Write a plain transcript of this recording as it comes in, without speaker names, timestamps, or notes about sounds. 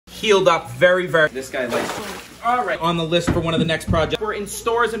healed up very, very. This guy likes to. All right, on the list for one of the next projects. We're in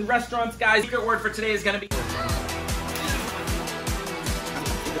stores and restaurants, guys. Secret word for today is gonna be.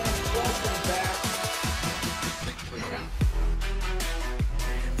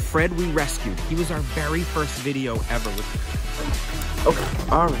 Fred we rescued. He was our very first video ever with.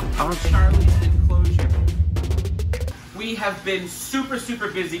 Okay, all right. Charlie's enclosure. We have been super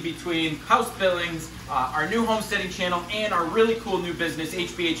busy between House Billings, our new homesteading channel, and our really cool new business,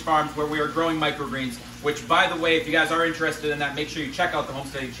 HBH Farms, where we are growing microgreens, which, by the way, if you guys are interested in that, make sure you check out the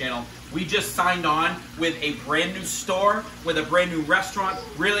homesteading channel. We just signed on with a brand new store, with a brand new restaurant.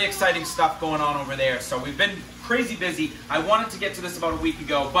 Really exciting stuff going on over there. So we've been crazy busy. I wanted to get to this about a week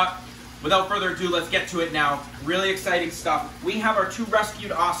ago, but without further ado, let's get to it now. Really exciting stuff. We have our 2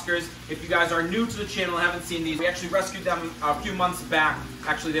 rescued Oscars. If you guys are new to the channel and haven't seen these, we actually rescued them a few months back.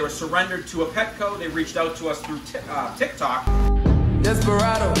 Actually, they were surrendered to a Petco. They reached out to us through TikTok.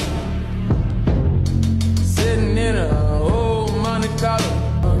 Desperado, sitting in a old Monte Carlo.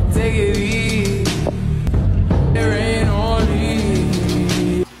 Take it easy, there ain't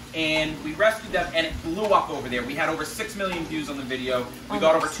only. And we rescued them, and it blew up over there. We had over 6 million views on the video. We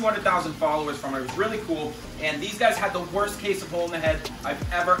got over 200,000 followers from it. It was really cool. And these guys had the worst case of hole in the head I've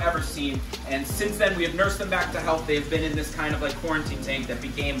ever seen. And since then, we have nursed them back to health. They've been in this kind of like quarantine tank that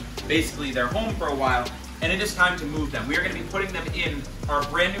became basically their home for a while. And it is time to move them. We are going to be putting them in our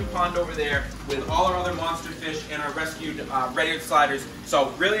brand new pond over there with all our other monster fish and our rescued red-eared sliders. So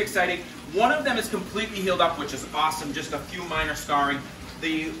really exciting. One of them is completely healed up, which is awesome. Just a few minor scarring.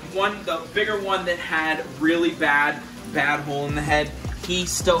 The bigger one that had really bad hole in the head, he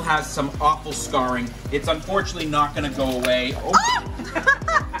still has some awful scarring. It's unfortunately not going to go away. Oh.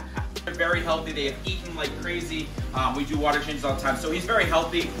 They're very healthy. They have eaten like crazy. We do water changes all the time, so he's very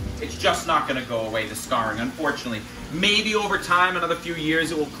healthy. It's just not going to go away, the scarring, unfortunately. Maybe over time, another few years,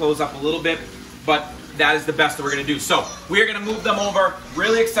 it will close up a little bit, but that is the best that we're going to do. So we're going to move them over.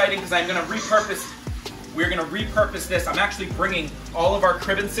 Really exciting because I'm going to repurpose. We're going to repurpose this. I'm actually bringing all of our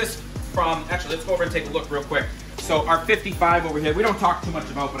crib and cyst from, actually, let's go over and take a look real quick. So our 55 over here, we don't talk too much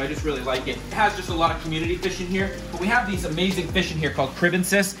about, but I just really like it. It has just a lot of community fish in here, but we have these amazing fish in here called crib and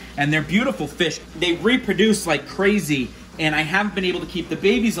cyst, and they're beautiful fish. They reproduce like crazy, and I haven't been able to keep the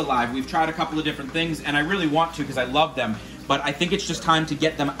babies alive. We've tried a couple of different things, and I really want to because I love them. But I think it's just time to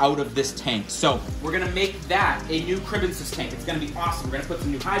get them out of this tank. So we're gonna make that a new crib and cyst tank. It's gonna be awesome. We're gonna put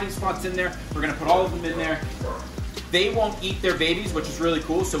some new hiding spots in there. We're gonna put all of them in there. They won't eat their babies, which is really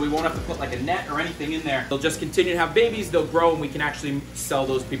cool, so we won't have to put like a net or anything in there. They'll just continue to have babies, they'll grow, and we can actually sell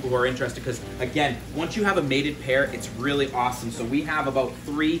those people who are interested, because again, once you have a mated pair, it's really awesome. So we have about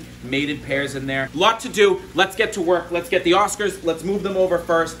 3 mated pairs in there. Lot to do. Let's get to work. Let's get the Oscars. Let's move them over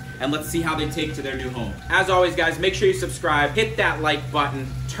first, and let's see how they take to their new home. As always, guys, make sure you subscribe, hit that like button,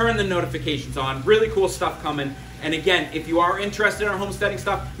 turn the notifications on. Really cool stuff coming. And again, if you are interested in our homesteading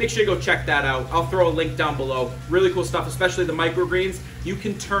stuff, make sure you go check that out. I'll throw a link down below. Really cool stuff, especially the microgreens. You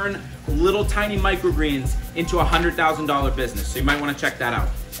can turn little tiny microgreens into a $100,000 business, so you might want to check that out.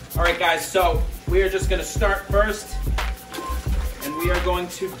 All right, guys, so we are just going to start first, and we are going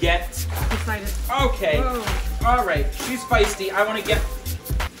to get... Excited. Okay. Whoa. All right, she's feisty.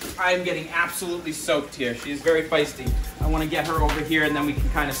 I'm getting absolutely soaked here. She is very feisty. I want to get her over here, and then we can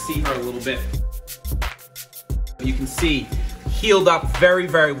kind of see her a little bit. You can see, healed up very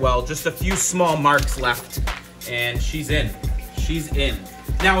well. Just a few small marks left, and she's in. She's in.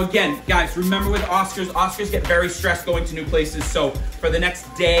 Now again, guys, remember with Oscars get very stressed going to new places, so for the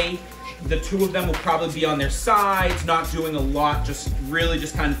next day, the 2 of them will probably be on their sides, not doing a lot, just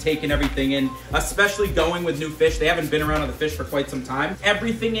kind of taking everything in, especially going with new fish. They haven't been around with the fish for quite some time.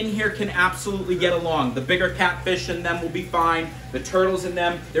 Everything in here can absolutely get along. The bigger catfish in them will be fine. The turtles in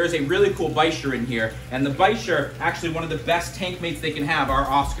them. There is a really cool Bisher in here, and the Bisher, actually one of the best tank mates they can have are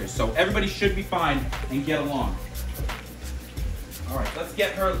Oscars. So everybody should be fine and get along. All right, let's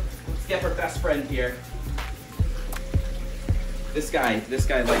get her best friend here. This guy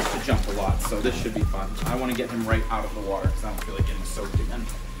likes to jump a lot, so this should be fun. I want to get him right out of the water because I don't feel like getting soaked again.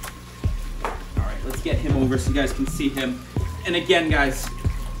 All right, let's get him over so you guys can see him. And again, guys,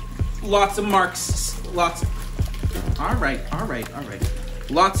 lots of marks, all right.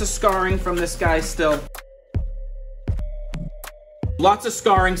 Lots of scarring from this guy still. Lots of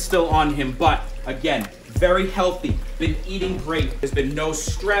scarring still on him, but again, very healthy, been eating great. There's been no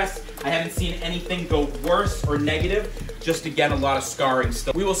stress. I haven't seen anything go worse or negative. Just again, a lot of scarring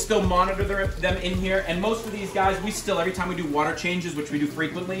still. We will still monitor them in here, and most of these guys, every time we do water changes, which we do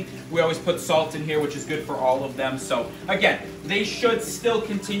frequently, we always put salt in here, which is good for all of them. So again, they should still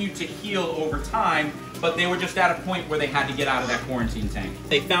continue to heal over time. but they were just at a point where they had to get out of that quarantine tank.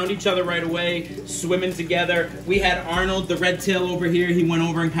 They found each other right away, swimming together. We had Arnold, the red tail over here. He went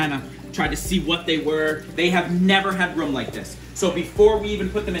over and kind of tried to see what they were. They have never had room like this. So before we even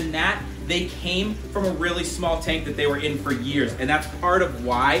put them in that, they came from a really small tank that they were in for years. And that's part of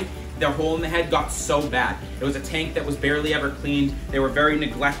why their hole in the head got so bad. It was a tank that was barely ever cleaned. They were very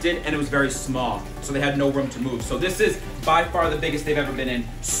neglected and it was very small. So they had no room to move. So this is by far the biggest they've ever been in.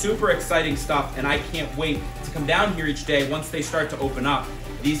 Super exciting stuff, and I can't wait to come down here each day once they start to open up.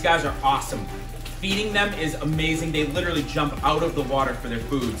 These guys are awesome. Feeding them is amazing. They literally jump out of the water for their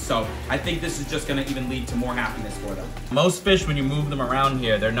food. So I think this is just gonna even lead to more happiness for them. Most fish, when you move them around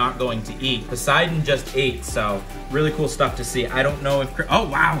here, they're not going to eat. Poseidon just ate, so really cool stuff to see. I don't know if, oh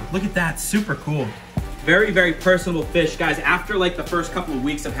wow, look at that, super cool. Very, very personable fish. Guys, after like the first couple of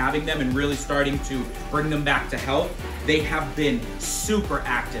weeks of having them and really starting to bring them back to health, they have been super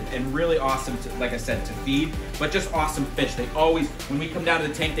active and really awesome to, like I said, to feed, but just awesome fish. They always, when we come down to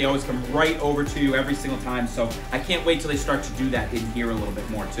the tank, they always come right over to you every single time. So I can't wait till they start to do that in here a little bit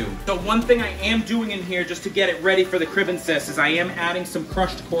more too. So one thing I am doing in here just to get it ready for the crib and sis is I am adding some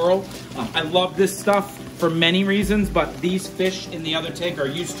crushed coral. I love this stuff for many reasons, but these fish in the other tank are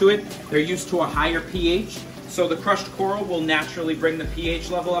used to it. They're used to a higher pH. So the crushed coral will naturally bring the pH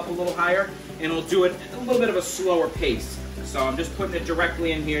level up a little higher, and it'll do it at a little bit of a slower pace. So I'm just putting it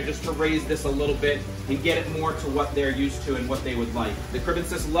directly in here just to raise this a little bit and get it more to what they're used to and what they would like. The crib and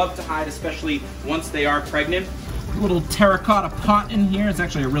sis love to hide, especially once they are pregnant. A little terracotta pot in here. It's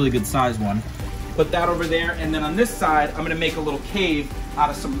actually a really good size one. Put that over there, and then on this side, I'm gonna make a little cave out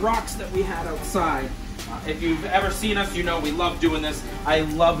of some rocks that we had outside. If you've ever seen us, you know we love doing this. I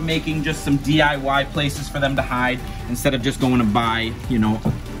love making just some DIY places for them to hide instead of just going to buy, you know,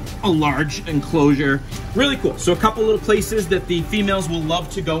 a large enclosure. Really cool. So a couple little places that the females will love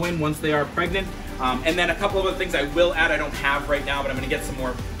to go in once they are pregnant. And then a couple of other things I will add I don't have right now, but I'm gonna get some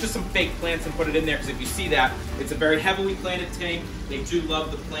more, just some fake plants and put it in there, because if you see that, it's a very heavily planted tank. They do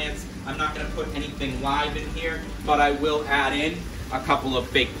love the plants. I'm not gonna put anything live in here, but I will add in a couple of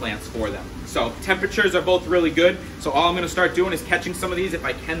fake plants for them. So temperatures are both really good. So all I'm gonna start doing is catching some of these if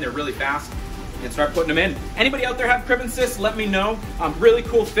I can, they're really fast, and start putting them in. Anybody out there have crib and sis, let me know. Really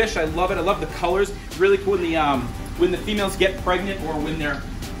cool fish, I love it. I love the colors. Really cool when the females get pregnant, or when they're,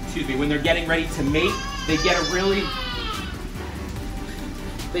 when they're getting ready to mate, they get a really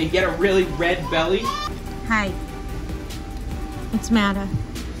red belly. Hi, what's the matter?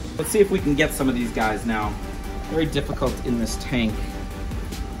 Let's see if we can get some of these guys now. Very difficult in this tank,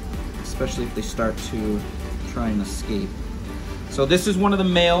 especially if they start to try and escape. So this is one of the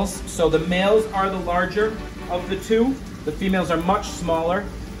males. So the males are the larger of the two. The females are much smaller,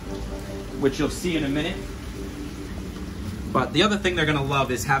 which you'll see in a minute. But the other thing they're gonna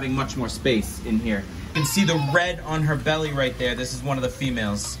love is having much more space in here. You can see the red on her belly right there. This is one of the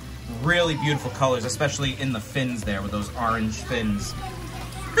females. Really beautiful colors, especially in the fins there with those orange fins.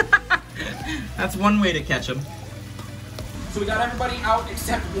 That's one way to catch them. So we got everybody out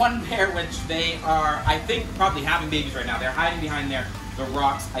except one pair, which they are, I think, probably having babies right now. They're hiding behind the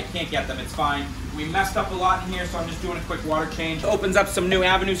rocks. I can't get them, it's fine. We messed up a lot in here, so I'm just doing a quick water change. It opens up some new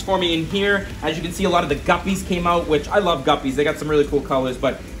avenues for me in here. As you can see, a lot of the guppies came out, which I love guppies. They got some really cool colors,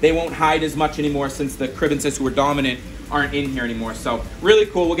 but they won't hide as much anymore since the crib and sis who were dominant aren't in here anymore. So really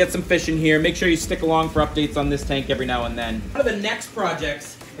cool. We'll get some fish in here. Make sure you stick along for updates on this tank every now and then. One of the next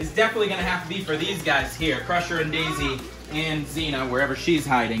projects is definitely gonna have to be for these guys here, Crusher and Daisy and Xena, wherever she's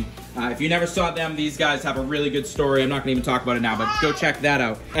hiding. If you never saw them, these guys have a really good story. I'm not gonna even talk about it now, but go check that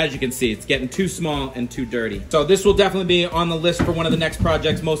out. As you can see, it's getting too small and too dirty. So this will definitely be on the list for one of the next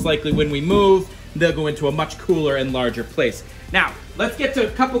projects, most likely when we move. They'll go into a much cooler and larger place. Now, let's get to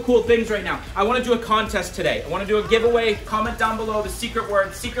a couple cool things right now. I wanna do a contest today. I wanna do a giveaway. Comment down below the secret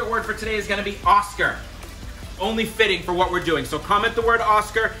word. Secret word for today is gonna be Oscar. Only fitting for what we're doing. So comment the word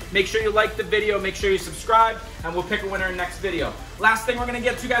Oscar, make sure you like the video, make sure you subscribe, and we'll pick a winner in the next video. Last thing we're gonna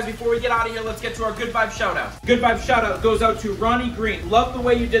get to, guys, before we get out of here, let's get to our good vibe shout out. Good vibe shout out goes out to Ronnie Green. Love the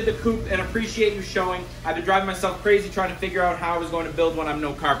way you did the coop and appreciate you showing. I've been driving myself crazy trying to figure out how I was going to build one. I'm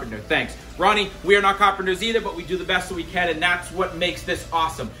no carpenter. Thanks. Ronnie, we are not carpenters either, but we do the best that we can, and that's what makes this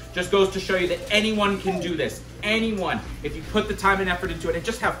awesome. Just goes to show you that anyone can do this. Anyone, if you put the time and effort into it, and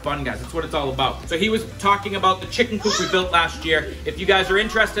just have fun, guys. That's what it's all about. So he was talking about the chicken coop we built last year. If you guys are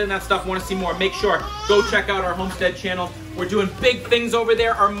interested in that stuff, want to see more, make sure, go check out our homestead channel. We're doing big things over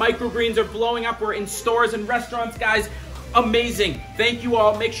there. Our microgreens are blowing up. We're in stores and restaurants, guys. Amazing. Thank you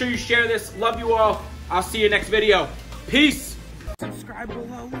all. Make sure you share this. Love you all. I'll see you next video. Peace. Subscribe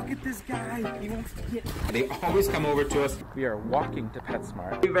below. Look at this guy. He wants to get... They always come over to us. We are walking to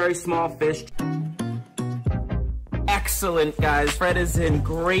PetSmart. Very small fish. excellent, guys. Fred is in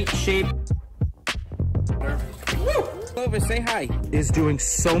great shape. Woo! Over, say hi. Is doing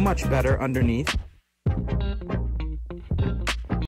so much better underneath.